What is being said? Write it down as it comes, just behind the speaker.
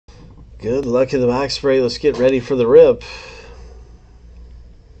Good luck in the box spray. Let's get ready for the rip.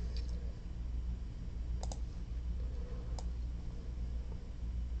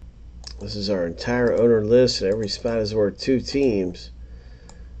 This is our entire owner list, and every spot is worth 2 teams.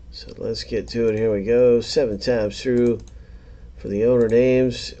 So let's get to it. Here we go. 7 times through for the owner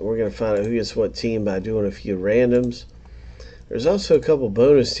names. We're going to find out who gets what team by doing a few randoms. There's also a couple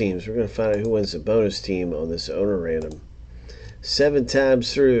bonus teams. We're going to find out who wins the bonus team on this owner random. 7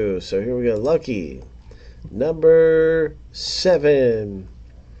 times through. So here we go. Lucky number 7.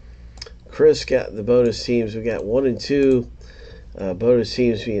 Chris got the bonus teams. We got 1 and 2. Bonus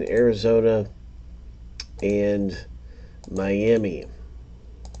teams being Arizona and Miami.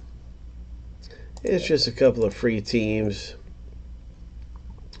 It's just a couple of free teams,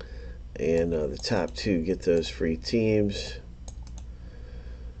 and the top 2 get those free teams.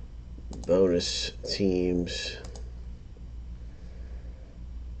 Bonus teams.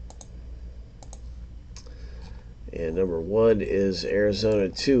 And number 1 is Arizona,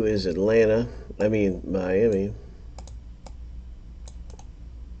 2 is Miami.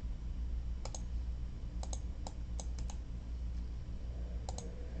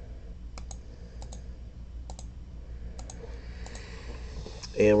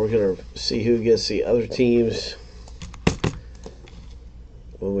 And we're going to see who gets the other teams.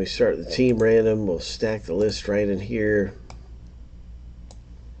 When we start the team random, we'll stack the list right in here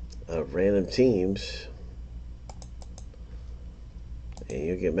of random teams. And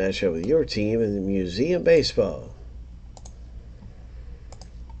you'll get matched up with your team in the Museum Baseball.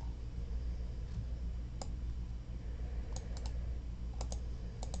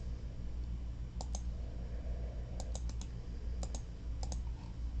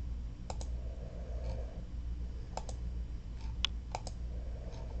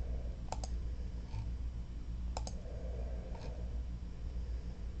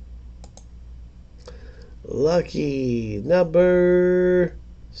 Lucky number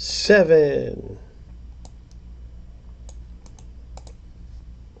 7.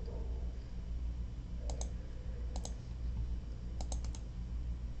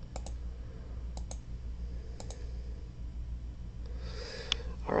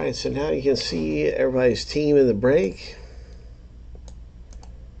 All right, so now you can see everybody's team in the break.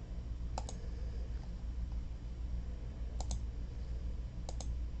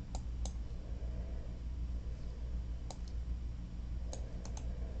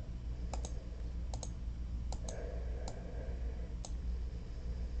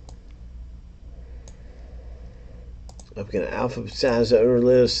 I'm going to alphabetize the owner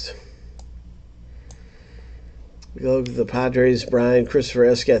list. We go to the Padres. Brian Christopher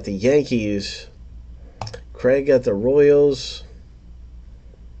S. got the Yankees. Craig got the Royals.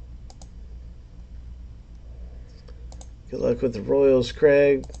 Good luck with the Royals,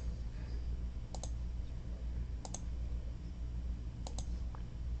 Craig.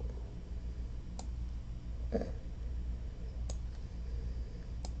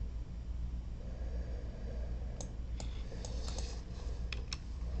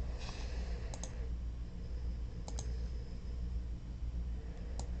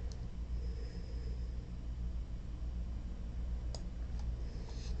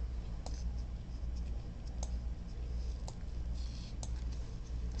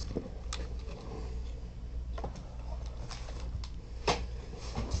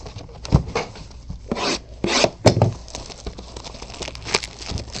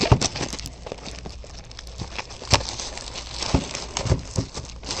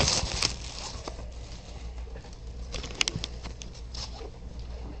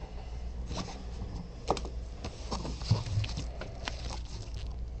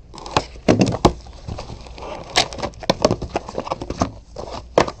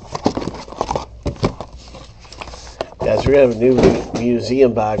 Guys, we're going to have a new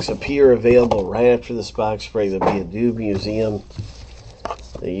museum box appear available right after this box break. There'll be a new museum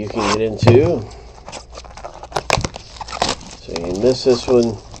that you can get into. So you can miss this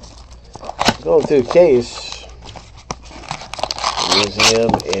one. Going through case,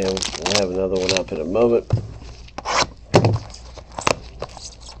 museum, and we'll have another one up in a moment.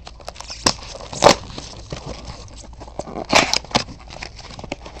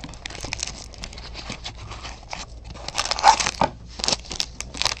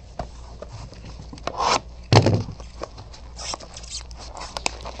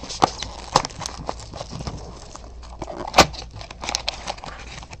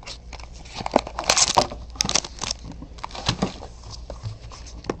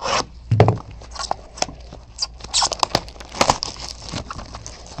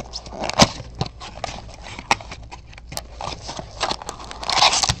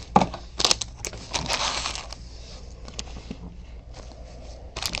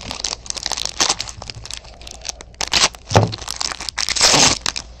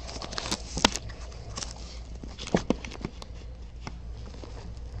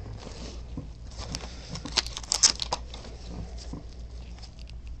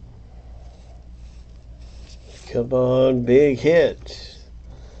 Come on, big hit.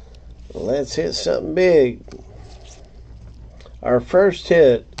 Let's hit something big. Our first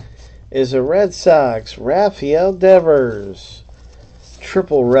hit is a Red Sox Rafael Devers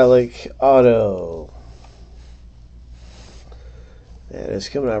triple relic auto. That is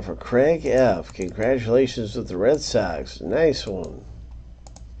coming out for Craig F. Congratulations with the Red Sox. Nice one.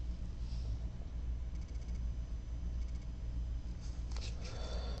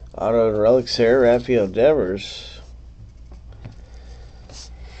 Auto and relics there, Rafael Devers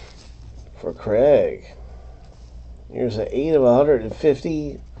for Craig. Here's an 8 of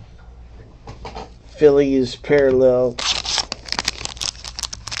 150 Phillies parallel.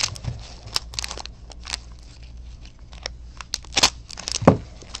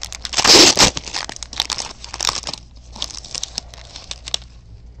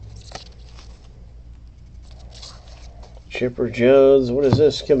 Chipper Jones. What is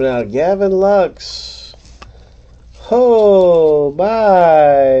this coming out? Gavin Lux. Ho,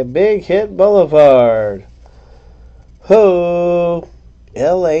 bye. Big Hit Boulevard. Ho.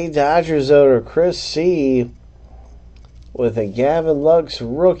 LA Dodgers owner Chris C. with a Gavin Lux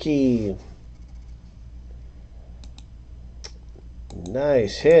rookie.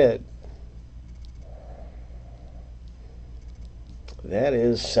 Nice hit. That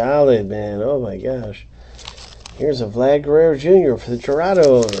is solid, man. Oh my gosh. Here's a Vlad Guerrero Jr. for the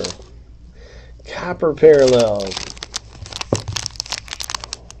Toronto owner. Copper parallel.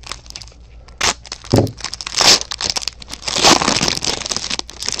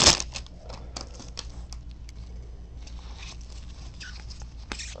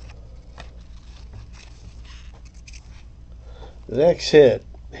 The next hit.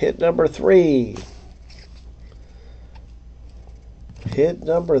 Hit number 3. Hit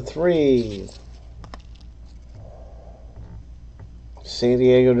number 3. San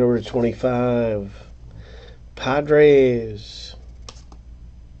Diego number 25. Padres.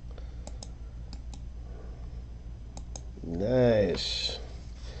 Nice.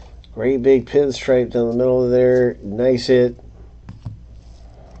 Great big pinstripe down the middle of there. Nice hit.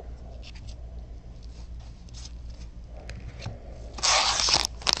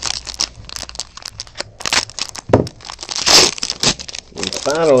 And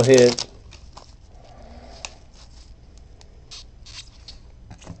final hit.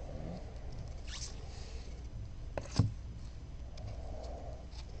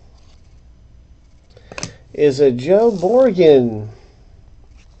 Is a Joe Morgan.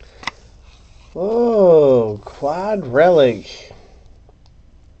 Oh, quad relic.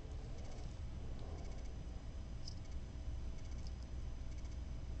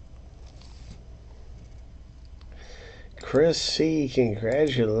 Chris C.,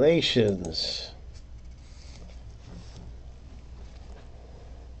 congratulations.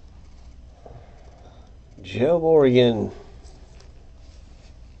 Joe Morgan.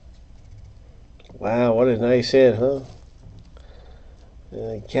 Wow, what a nice hit, huh?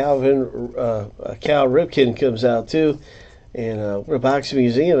 Cal Ripken comes out too. And what a boxing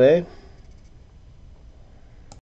museum, eh?